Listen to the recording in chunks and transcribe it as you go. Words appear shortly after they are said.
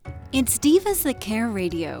It's Divas That Care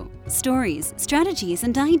Radio. Stories, strategies,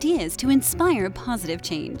 and ideas to inspire positive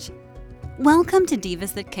change. Welcome to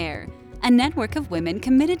Divas That Care, a network of women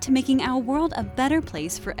committed to making our world a better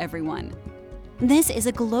place for everyone. This is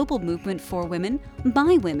a global movement for women,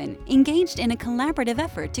 by women, engaged in a collaborative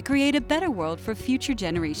effort to create a better world for future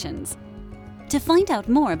generations. To find out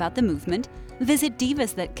more about the movement, visit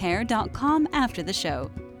divasthatcare.com after the show.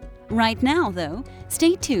 Right now, though,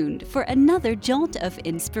 stay tuned for another jolt of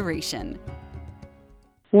inspiration.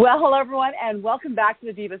 Well, hello, everyone, and welcome back to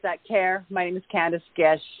the Divas That Care. My name is Candice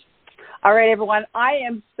Gish. All right, everyone, I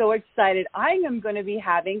am so excited. I am going to be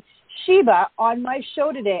having Sheba on my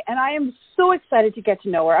show today, and I am so excited to get to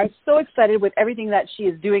know her. I'm so excited with everything that she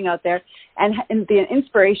is doing out there and the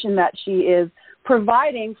inspiration that she is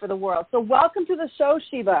providing for the world. So welcome to the show,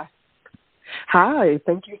 Sheba. Hi,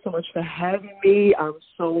 thank you so much for having me. I'm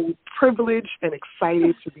so privileged and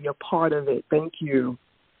excited to be a part of it. Thank you.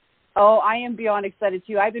 Oh, I am beyond excited,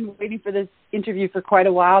 too. I've been waiting for this interview for quite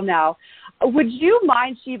a while now. Would you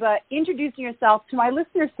mind, Sheba, introducing yourself to my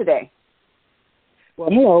listeners today? Well,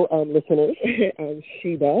 hello, listeners. I'm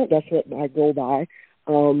Sheba. That's what I go by.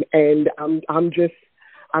 And I'm just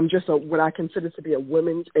what I consider to be a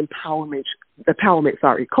women's empowerment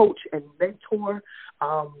coach and mentor.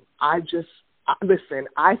 Listen,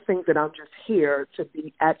 I think that I'm just here to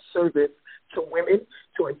be at service to women,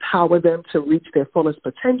 to empower them to reach their fullest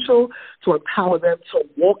potential, to empower them to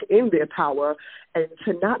walk in their power, and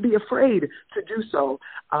to not be afraid to do so.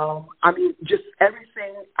 Just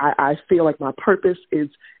everything, I feel like my purpose is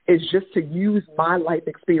just to use my life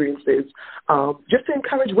experiences just to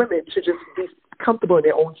encourage women to just be comfortable in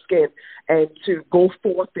their own skin and to go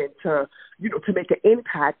forth and to make an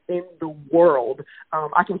impact in the world.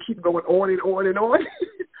 I can keep going on and on and on.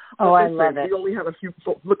 Oh, I love it. We only have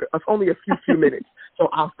it's only a few minutes, so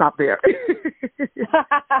I'll stop there.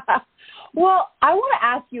 Well, I want to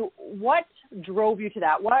ask you, what drove you to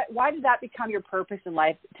that? Why did that become your purpose in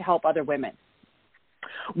life, to help other women?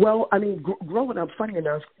 Well, growing up, funny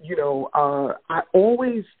enough, I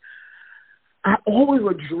always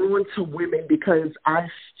was drawn to women because I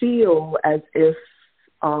feel as if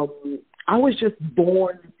I was just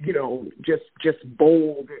born, just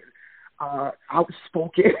bold and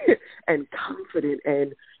outspoken and confident,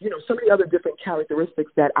 and so many other different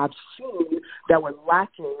characteristics that I've seen that were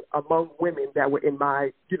lacking among women that were in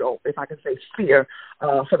my, if I can say sphere,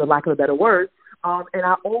 for the lack of a better word. And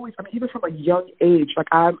I always, even from a young age, like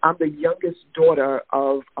I'm the youngest daughter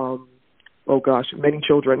of many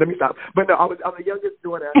children. Let me stop. But no, I'm the youngest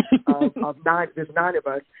daughter of nine. There's 9 of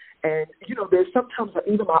us. And, there's sometimes that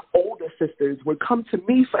even my older sisters would come to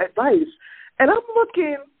me for advice. And I'm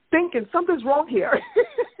thinking something's wrong here,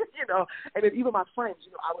 And then even my friends,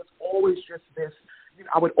 I was always just this,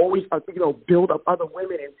 I would always, build up other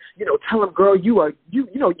women and, tell them, girl, you're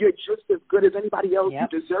just as good as anybody else. Yep.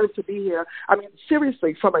 You deserve to be here.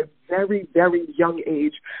 Seriously, from a very, very young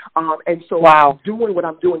age. And so doing what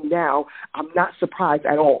I'm doing now, I'm not surprised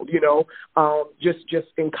at all, just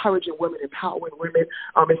encouraging women, empowering women.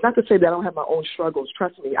 It's not to say that I don't have my own struggles.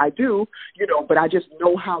 Trust me, I do, but I just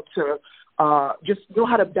know how to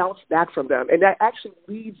bounce back from them. And that actually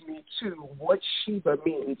leads me to what Sheba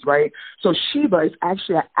means, right? So Sheba is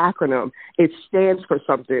actually an acronym. It stands for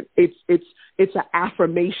something. It's an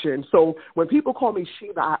affirmation. So when people call me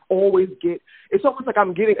Sheba, I always it's almost like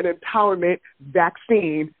I'm getting an empowerment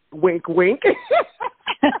vaccine, wink, wink.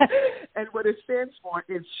 And what it stands for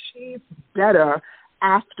is she's better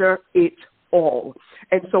after it all.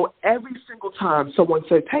 And so every single time someone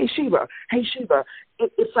says, hey Sheba,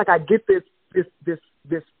 it's like I get this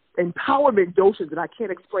empowerment doses that I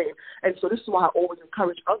can't explain. And so this is why I always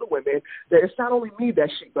encourage other women that it's not only me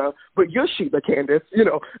that's Sheba, but you're Sheba, Candice.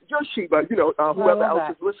 You're Sheba, whoever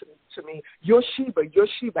else is listening to me. You're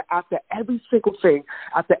Sheba after every single thing,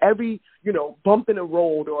 after every, bump in the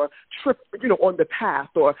road or trip, on the path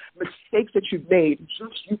or mistakes that you've made.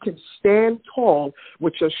 You can stand tall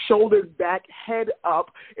with your shoulders back, head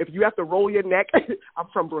up. If you have to roll your neck, I'm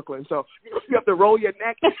from Brooklyn, so if you have to roll your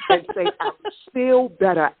neck and say, I'm still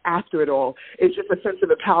better after it all. It's just a sense of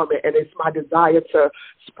empowerment, and it's my desire to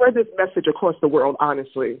spread this message across the world,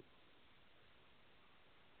 honestly.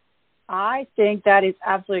 I think that is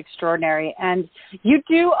absolutely extraordinary. And you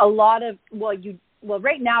do a lot of,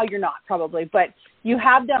 right now you're not probably, but you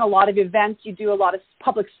have done a lot of events. You do a lot of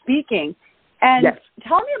public speaking. And yes.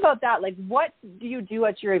 Tell me about that. Like, what do you do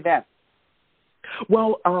at your events?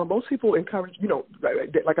 Well, most people encourage,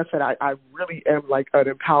 like I said, I really am like an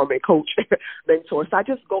empowerment coach, mentor. So I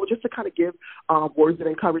just go just to kind of give words of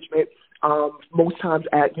encouragement. most times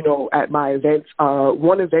at my events.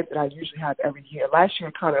 One event that I usually have every year. Last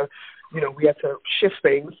year, kind of, we had to shift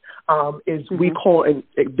things. Is we call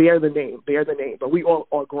it bear the name, but we all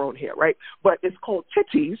are grown here, right? But it's called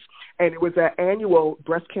Titties, and it was an annual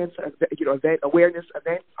breast cancer, event awareness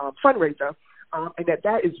event fundraiser. And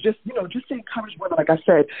that is just to encourage women, like I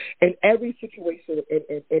said, in every situation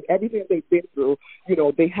and everything they've been through,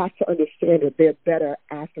 they have to understand that they're better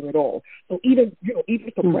after it all. So even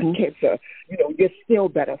for breast cancer, you're still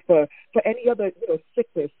better. For any other,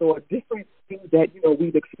 sickness or different things that,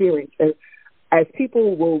 we've experienced. And as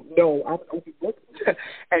people will know, I'm an open book.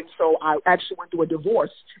 And so I actually went through a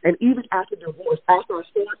divorce. And even after divorce, after I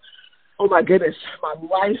started, oh my goodness, my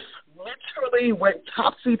life literally went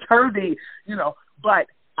topsy-turvy, but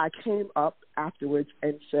I came up afterwards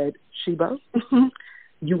and said, Sheba,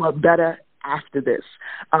 you are better after this.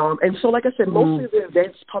 And so, like I said, most of the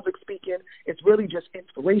events, public speaking, it's really just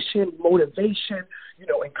inspiration, motivation,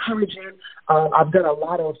 encouraging. I've done a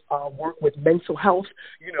lot of work with mental health,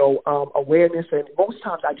 awareness, and most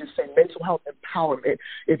times I just say mental health empowerment.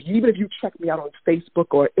 Even if you check me out on Facebook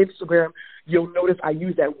or Instagram, you'll notice I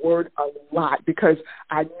use that word a lot because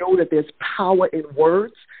I know that there's power in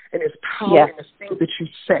words and there's power in the things that you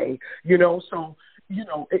say, so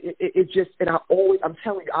it just, and I'm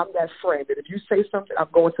telling you, I'm that friend that if you say something, I'm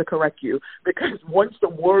going to correct you because once the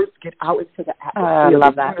words get out into the atmosphere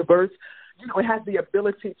of the universe, it has the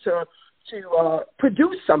ability to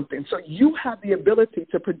produce something. So you have the ability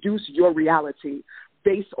to produce your reality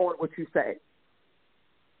based on what you say.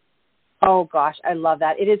 Oh, gosh, I love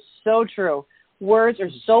that. It is so true. Words are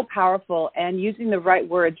so powerful, and using the right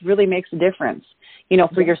words really makes a difference,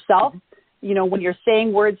 for yourself. When you're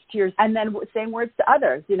saying words to and then saying words to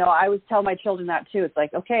others, I always tell my children that too. It's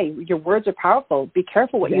like, okay, your words are powerful. Be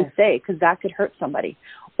careful what you say because that could hurt somebody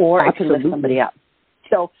or it could lift somebody up.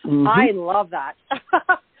 So I love that.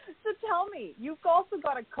 So tell me, you've also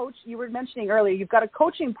got a coach. You were mentioning earlier, you've got a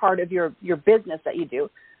coaching part of your business that you do.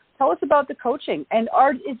 Tell us about the coaching. And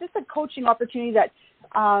is this a coaching opportunity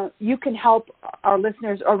that you can help our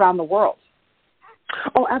listeners around the world?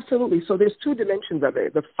 Oh, absolutely. So there's two dimensions of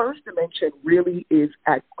it. The first dimension really is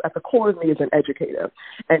at the core of me as an educator.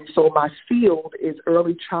 And so my field is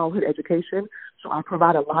early childhood education. So I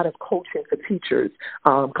provide a lot of coaching for teachers,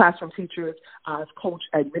 classroom teachers. I've coached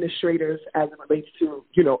administrators as it relates to,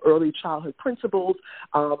 early childhood principles,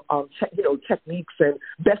 techniques and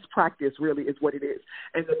best practice really is what it is.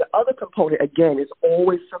 And then the other component, again, is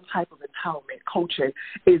always some type of empowerment coaching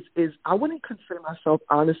is I wouldn't consider myself,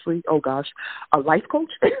 honestly, a life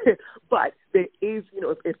coach, but there is,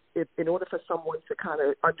 if in order for someone to kind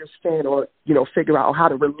of understand or, figure out how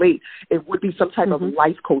to relate, it would be some type of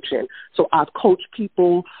life coaching. So I've coached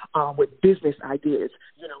people with business ideas.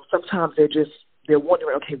 Sometimes they're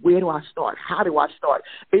wondering, okay, where do I start? How do I start?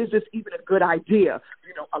 Is this even a good idea?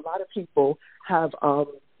 A lot of people have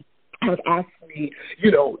asked me,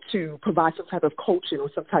 to provide some type of coaching or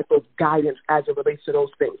some type of guidance as it relates to those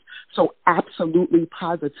things. So absolutely,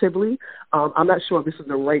 positively. I'm not sure if this is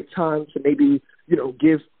the right time to maybe,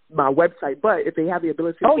 give my website, but if they have the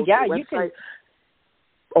ability to go to the website. You can.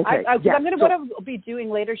 Okay. What I'll be doing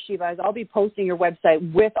later, Sheba, is I'll be posting your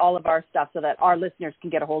website with all of our stuff so that our listeners can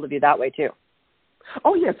get a hold of you that way too.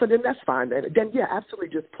 Oh, yeah, so then that's fine. Then yeah, absolutely.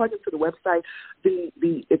 Just plug into the website.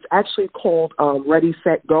 It's actually called Ready,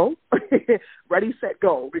 Set, Go. Ready, Set,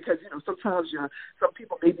 Go, because, sometimes some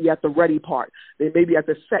people may be at the ready part. They may be at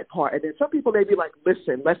the set part. And then some people may be like,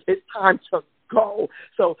 listen, it's time to go.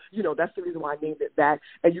 So, that's the reason why I named it that.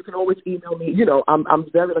 And you can always email me. I'm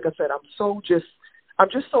very, like I said, I'm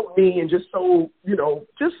just so me and just so,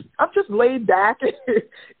 I'm just laid back,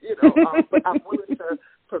 but I'm willing to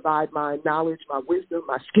provide my knowledge, my wisdom,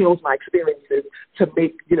 my skills, my experiences to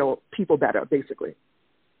make, people better, basically.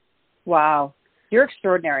 Wow. You're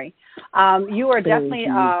extraordinary. You are definitely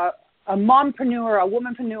a mompreneur, a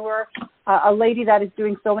womanpreneur, a lady that is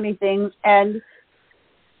doing so many things. And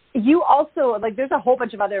you also, there's a whole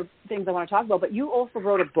bunch of other things I want to talk about, but you also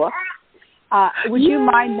wrote a book. Would you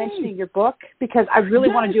mind mentioning your book? Because I really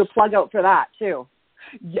want to do a plug out for that, too.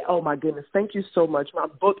 Yeah, oh, my goodness. Thank you so much. My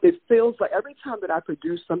book, it feels like every time that I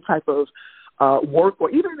produce some type of work or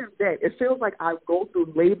even an event, it feels like I go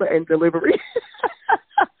through labor and delivery.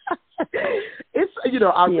 It's,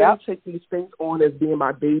 I really take these things on as being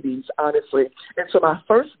my babies, honestly. And so my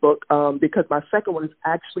first book, because my second one is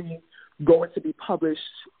actually going to be published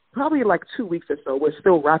probably in 2 weeks or so. We're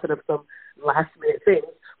still wrapping up some last-minute things.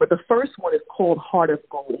 But the first one is called Heart of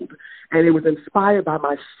Gold, and it was inspired by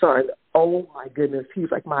my son. Oh, my goodness. He was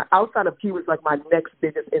like my next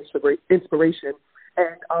biggest inspiration.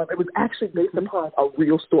 And it was actually based upon a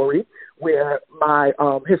real story where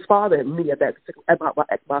his father and me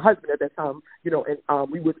my husband at that time,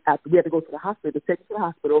 and we had to go to the hospital to take him to the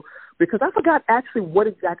hospital because I forgot actually what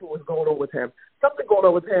exactly was going on with him. Something going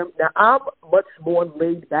on with him. Now, I'm much more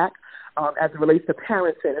laid back as it relates to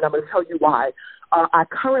parenting, and I'm going to tell you why. I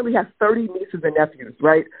currently have 30 nieces and nephews,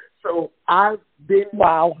 right? So I've been,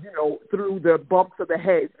 through the bumps of the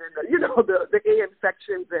head and, the ear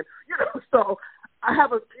infections and, so I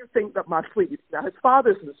have a few things up my sleeve. Now, his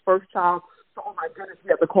father's his first child, so, oh, my goodness, we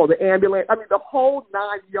have to call the ambulance. I mean, the whole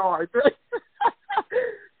 9 yards.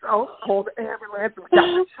 So call the ambulance, we got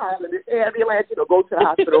the child in the ambulance, go to the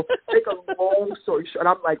hospital. Make a long story short.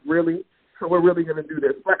 I'm like, really? So we're really going to do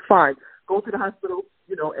this? But fine. Go to the hospital,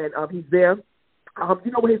 and he's there.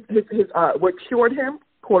 What cured him,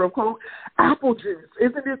 quote unquote, apple juice.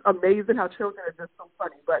 Isn't it amazing how children are just so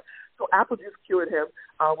funny? But so apple juice cured him,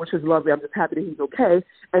 which is lovely. I'm just happy that he's okay.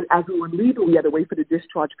 And as we were leaving, we had to wait for the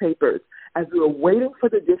discharge papers. As we were waiting for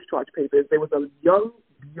the discharge papers, there was a young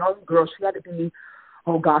girl. She had to be,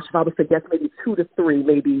 oh gosh, if I was to guess, maybe 2 to 3,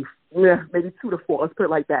 maybe 2 to 4. Let's put it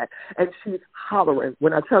like that. And she's hollering.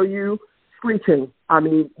 When I tell you, screeching. I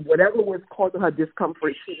mean, whatever was causing her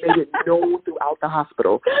discomfort, she made it known throughout the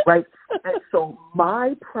hospital, right? And so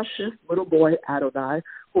my precious little boy, Adonai,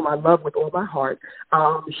 whom I love with all my heart,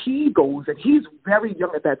 he goes, and he's very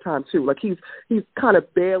young at that time, too. Like, he's kind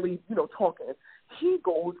of barely, talking. He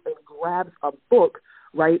goes and grabs a book,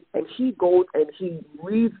 right? And he goes and he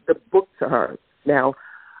reads the book to her. Now,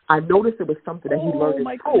 I noticed it was something that he learned in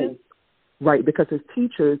school. Goodness. Right, because his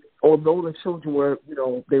teachers, although the children were,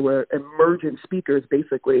 they were emergent speakers,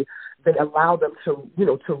 basically, they allowed them to,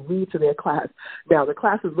 to read to their class. Now, the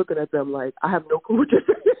class is looking at them like, I have no clue what you're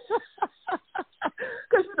saying.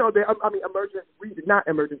 Because,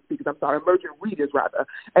 emergent readers, rather.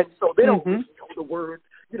 And so they don't know the words,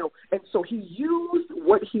 And so he used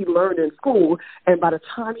what he learned in school, and by the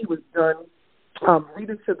time he was done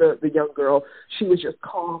reading to the young girl, she was just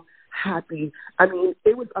calm, happy. I mean,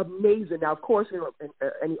 it was amazing. Now, of course, in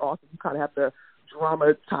any author, you kind of have to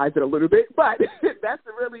dramatize it a little bit, but that's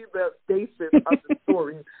really the basis of the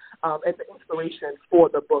story and the inspiration for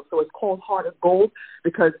the book. So it's called Heart of Gold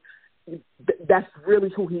because that's really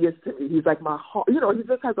who he is to me. He's like my heart. He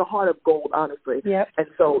just has a heart of gold, honestly. Yep. And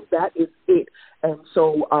so that is it. And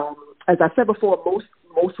so, as I said before,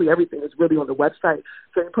 mostly everything is really on the website.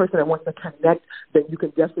 So any person that wants to connect, then you can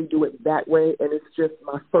definitely do it that way. And it's just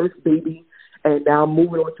my first baby, and now I'm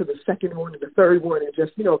moving on to the second one and the third one, and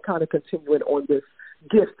just kind of continuing on this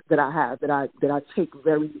gift that I have that I take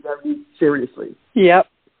very, very seriously. Yep.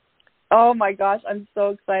 Oh my gosh, I'm so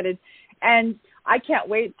excited, and I can't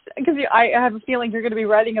wait because I have a feeling you're going to be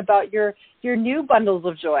writing about your new bundles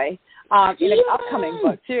of joy in an upcoming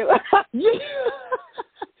book too.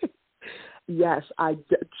 Yes,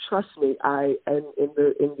 trust me.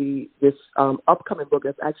 This upcoming book,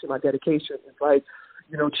 that's actually my dedication. It's like,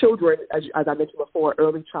 children, as I mentioned before,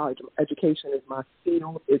 early child education is my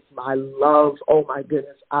field. It's my love. Oh my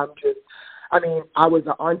goodness, I was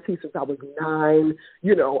an auntie since I was 9.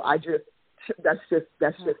 That's just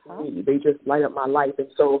me. They just light up my life,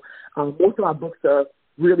 and so most of my books are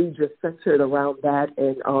really just centered around that.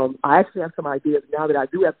 And I actually have some ideas now that I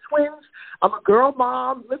do have twins. I'm a girl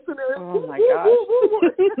mom, listeners. Oh, my gosh.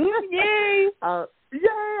 Yay.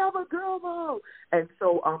 Yay, I'm a girl mom. And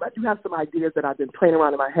so I do have some ideas that I've been playing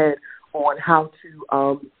around in my head on how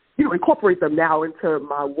to, incorporate them now into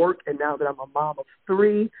my work. And now that I'm a mom of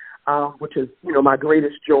 3, which is, my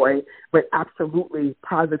greatest joy, but absolutely,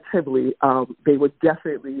 positively, they would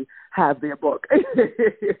definitely have their book.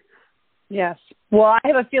 Yes. Well, I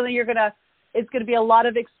have a feeling it's going to be a lot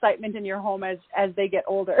of excitement in your home as they get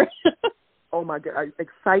older. Oh my God.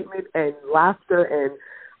 Excitement and laughter and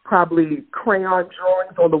probably crayon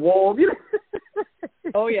drawings on the wall.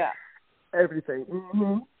 Oh yeah. Everything.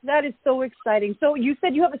 Mm-hmm. That is so exciting. So you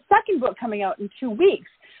said you have a second book coming out in 2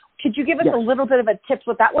 weeks. Could you give us a little bit of a tips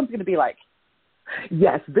what that one's going to be like?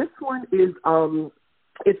 Yes. This one is,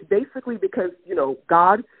 it's basically because,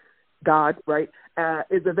 God, right,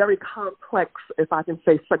 is a very complex, if I can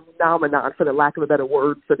say, phenomenon, for the lack of a better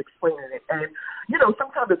word, of explaining it. And,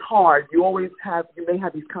 sometimes it's hard. You may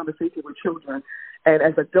have these conversations with children, and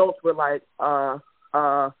as adults, we're like, and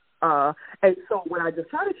so what I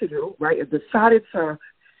decided to do, right, is decided to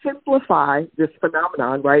simplify this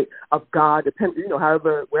phenomenon, right, of God, depending,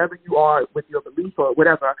 wherever you are with your belief or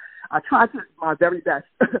whatever. I tried to my very best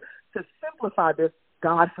to simplify this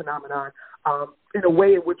God phenomenon in a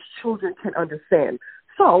way in which children can understand.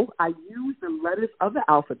 So I use the letters of the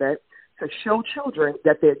alphabet to show children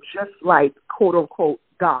that they're just like, quote unquote,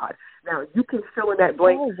 God. Now, you can fill in that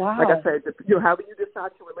blank. Oh, wow. Like I said, however you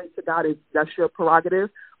decide to relate to God, that's your prerogative.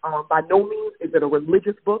 By no means is it a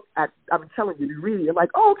religious book. I'm telling you, you read it, you're like,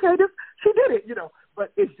 oh, okay, she did it,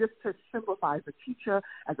 But it's just to simplify as a teacher,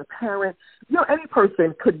 as a parent. Any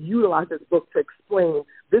person could utilize this book to explain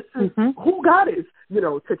this is who God is,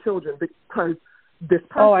 to children, because this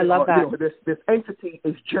person, I love that. This entity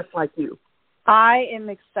is just like you. I am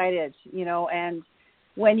excited, and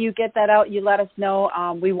when you get that out, you let us know.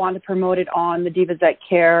 We want to promote it on the Divas That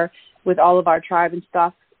Care with all of our tribe and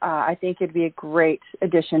stuff. I think it'd be a great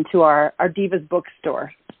addition to our Divas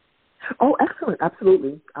bookstore. Oh, excellent.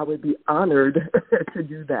 Absolutely. I would be honored to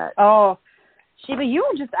do that. Oh, Sheba, you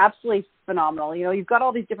are just absolutely phenomenal. You've got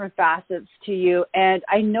all these different facets to you. And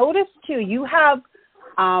I noticed, too, you have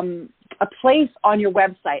a place on your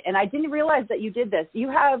website. And I didn't realize that you did this. You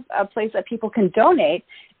have a place that people can donate.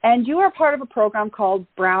 And you are part of a program called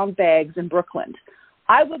Brown Bags in Brooklyn.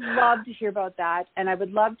 I would love to hear about that. And I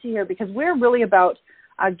would love to hear, because we're really about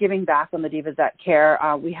giving back on the Divas That Care.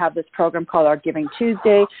 We have this program called our Giving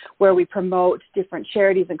Tuesday, where we promote different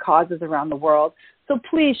charities and causes around the world. So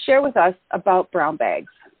please share with us about Brown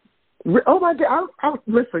Bags. Oh, my God.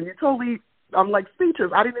 Listen, I'm like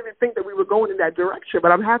speechless. I didn't even think that we were going in that direction,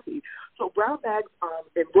 but I'm happy. So Brown Bags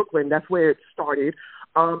in Brooklyn, that's where it started.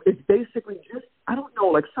 It's basically just, I don't know,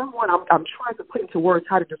 like someone, I'm trying to put into words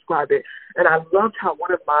how to describe it. And I loved how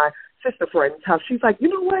one of my sister friends, how she's like, you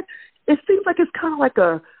know what? It seems like it's kind of like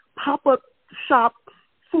a pop-up shop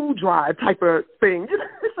food drive type of thing.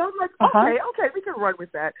 So I'm like, okay, we can run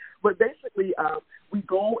with that. But basically, we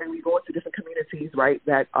go into different communities, right,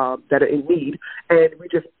 that are in need, and we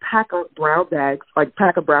just pack up brown bags with,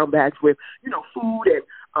 food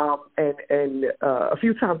and a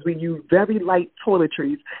few times we use very light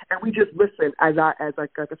toiletries, and we just listen. Like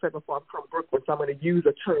I said before, I'm from Brooklyn, so I'm going to use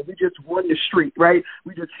a term. We just run the street, right?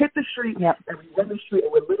 We just hit the street, and we run the street,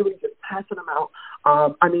 and we're literally just passing them out.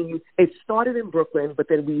 It started in Brooklyn, but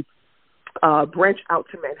then we branched out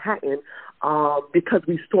to Manhattan because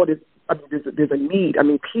we started. There's a need.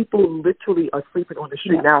 People literally are sleeping on the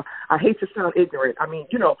street now. I hate to sound ignorant.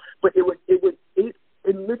 But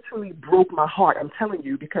it literally broke my heart. I'm telling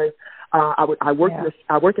you, because I work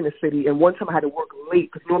in the city, and one time I had to work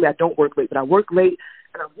late, because normally I don't work late, but I work late,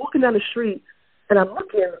 and I'm walking down the street, and I'm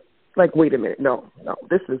looking like, wait a minute, no,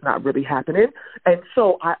 this is not really happening. And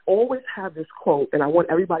so I always have this quote, and I want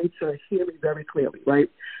everybody to hear me very clearly, right?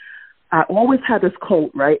 I always have this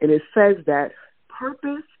quote, right, and it says that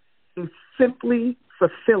purpose is simply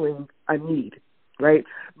fulfilling a need, right?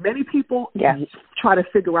 Many people try to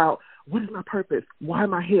figure out, what is my purpose? Why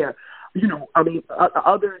am I here?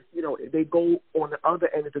 Others, they go on the other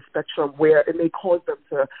end of the spectrum where it may cause them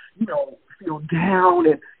to, feel down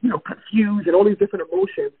and, confused and all these different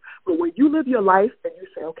emotions. But when you live your life and you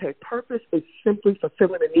say, okay, purpose is simply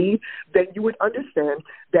fulfilling a need, then you would understand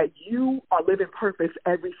that you are living purpose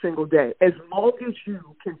every single day, as long as you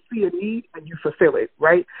can see a need and you fulfill it,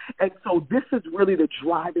 right? And so this is really the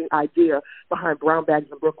driving idea behind Brown Bags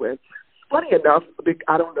in Brooklyn. Funny enough,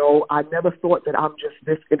 I don't know, I never thought that I'm just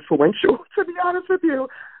this influential, to be honest with you.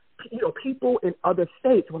 People in other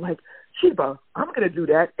states were like, Sheba, I'm going to do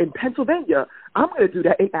that in Pennsylvania. I'm going to do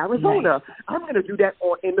that in Arizona. Nice. I'm going to do that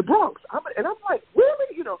in the Bronx. And I'm like, really?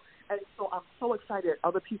 And so I'm so excited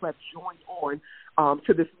other people have joined on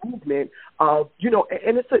to this movement of,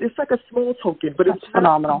 and it's like a small token, but it's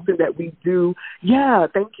phenomenal. Something that we do. Yeah,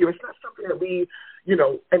 thank you. It's not something that we,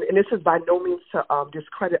 and this is by no means to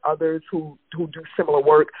discredit others who do similar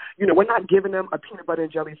work. We're not giving them a peanut butter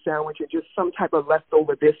and jelly sandwich and just some type of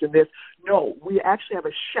leftover this and this. No, we actually have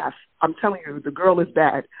a chef. I'm telling you, the girl is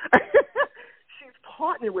bad. She's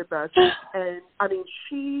partnered with us, and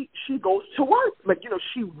she goes to work. Like,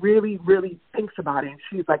 she really, really thinks about it, and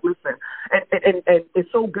she's like, listen, and it's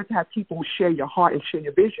so good to have people who share your heart and share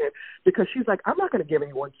your vision, because she's like, I'm not going to give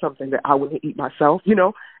anyone something that I wouldn't eat myself,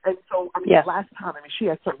 And so, last time, she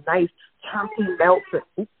had some nice turkey melts,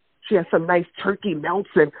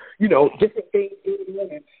 and different things in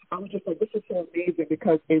it. And I was just like, this is so amazing,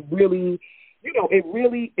 because it really, it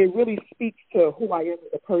really speaks to who I am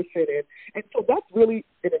as a person. And so that's really,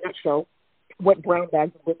 in a nutshell, what Brown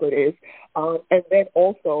Bags in Brooklyn is. And then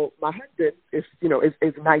also my husband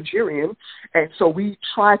is Nigerian. And so we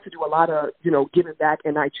try to do a lot of, giving back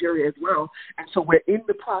in Nigeria as well. And so we're in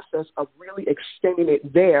the process of really extending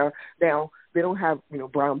it there. Now, they don't have,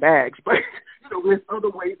 brown bags, but, there's other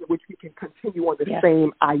ways in which we can continue on the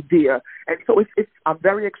same idea. And so I'm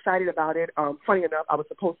very excited about it. Funny enough, I was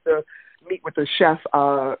supposed to meet with the chef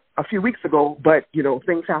a few weeks ago, but,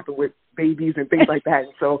 things happen with babies and things like that.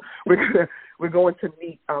 And so we're we're going to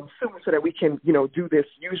meet soon so that we can, do this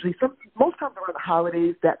usually most times around the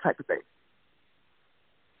holidays, that type of thing.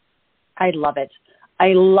 I love it.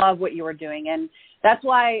 I love what you are doing. And that's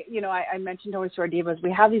why, I mentioned always to our divas,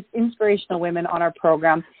 we have these inspirational women on our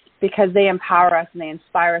program because they empower us and they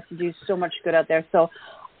inspire us to do so much good out there. So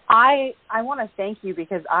I want to thank you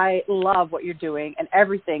because I love what you're doing and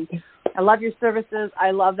everything. I love your services.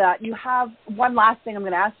 I love that. You have one last thing I'm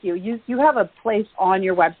going to ask you. You have a place on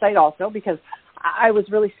your website also, because I was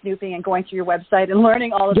really snooping and going to your website and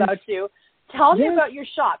learning all about you. Tell me about your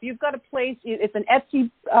shop. You've got a place. It's an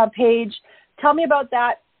Etsy page. Tell me about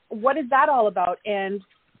that. What is that all about? And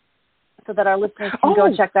so that our listeners can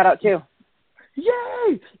go check that out too.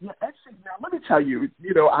 Yay! Yeah, actually, now let me tell you,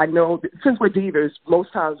 I know that since we're divas,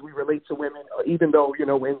 most times we relate to women, even though,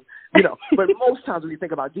 but most times when we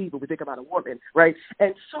think about diva, we think about a woman, right?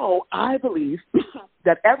 And so I believe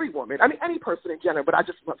that every woman, any person in general, but I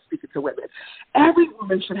just love speaking to women, every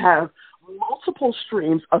woman should have multiple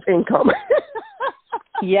streams of income.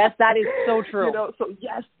 Yes, that is so true. So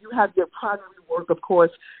yes, you have your primary work, of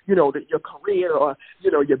course, your career or,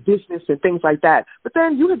 your business and things like that. But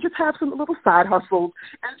then you just have some little side hustles.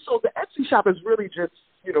 And so the Etsy shop is really just,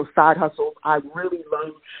 side hustles. I really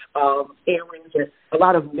love earrings and a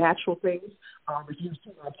lot of natural things. If you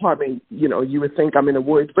see my apartment, you would think I'm in the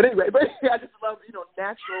woods. But anyway, I just love,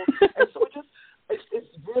 natural. And so it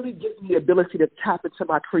really gives me the ability to tap into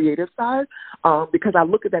my creative side because I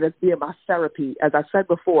look at that as being my therapy. As I said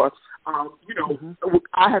before,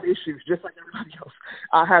 I have issues just like everybody else.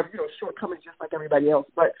 I have, shortcomings just like everybody else.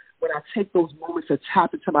 But when I take those moments to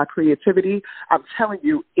tap into my creativity, I'm telling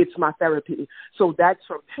you, it's my therapy. So that's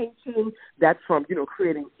from painting, that's from,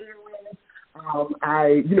 creating earrings.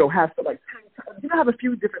 I, have some I have a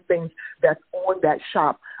few different things that's on that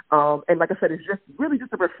shop. And like I said, it's just really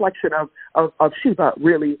just a reflection of Sheba,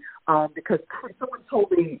 really, because someone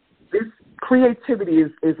told me this creativity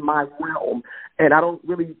is my realm, and I don't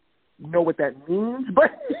really know what that means,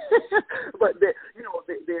 but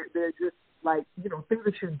they're just like, things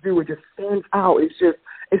that you do, it just stands out. It's just,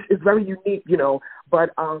 it's very unique, but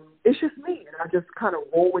it's just me, and I just kind of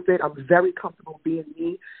roll with it. I'm very comfortable being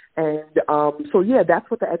me. And so, yeah, that's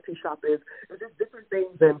what the Etsy shop is. It's just different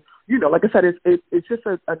things. And, like I said, it's just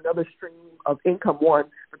another stream of income, one,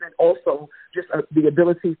 but then also just the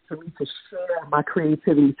ability for me to share my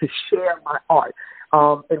creativity, to share my art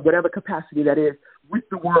in whatever capacity that is with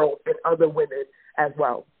the world and other women as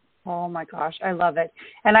well. Oh, my gosh. I love it.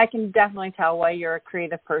 And I can definitely tell why you're a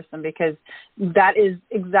creative person, because that is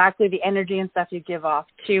exactly the energy and stuff you give off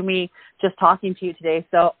to me just talking to you today.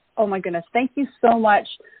 So, oh, my goodness, thank you so much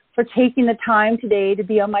for taking the time today to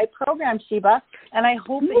be on my program, Sheba. And I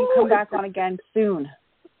hope that you come back on again soon.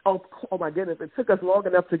 Oh, my goodness. It took us long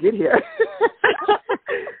enough to get here.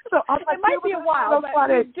 So it might be a while, but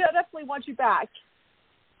we definitely want you back.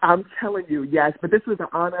 I'm telling you, yes. But this was an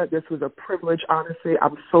honor. This was a privilege, honestly.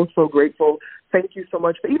 I'm so, so grateful. Thank you so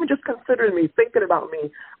much for even just considering me, thinking about me,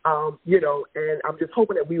 and I'm just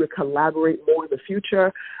hoping that we would collaborate more in the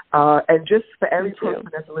future. And just for every person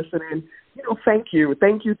that's listening, thank you.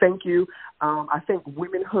 Thank you. Thank you. I think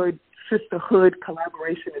womanhood, sisterhood,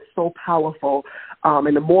 collaboration is so powerful.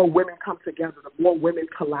 And the more women come together, the more women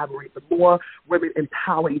collaborate, the more women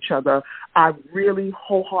empower each other. I really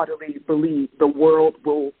wholeheartedly believe the world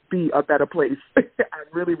will be a better place. I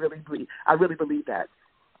really believe that.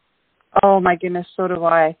 Oh, my goodness. So do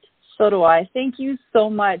I. Thank you so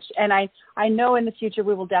much. And I know in the future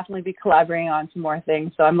we will definitely be collaborating on some more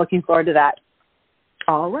things. So I'm looking forward to that.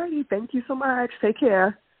 All righty. Thank you so much. Take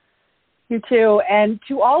care. You too. And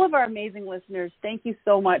to all of our amazing listeners, thank you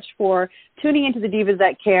so much for tuning into the Divas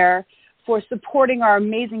That Care, for supporting our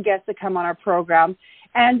amazing guests that come on our program.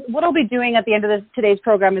 And what I'll be doing at the end of today's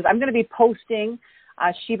program is I'm going to be posting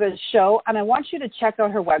Sheba's show, and I want you to check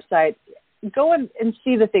out her website. Go and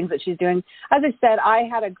see the things that she's doing. As I said, I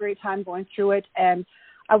had a great time going through it, and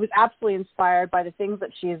I was absolutely inspired by the things that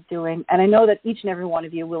she is doing. And I know that each and every one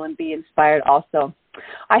of you will be inspired also.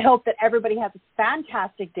 I hope that everybody has a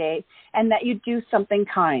fantastic day and that you do something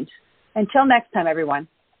kind. Until next time, everyone.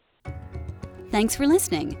 Thanks for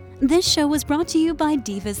listening. This show was brought to you by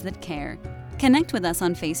Divas That Care. Connect with us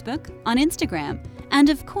on Facebook, on Instagram, and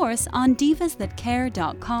of course on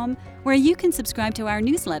divasthatcare.com, where you can subscribe to our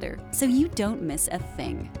newsletter so you don't miss a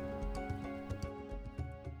thing.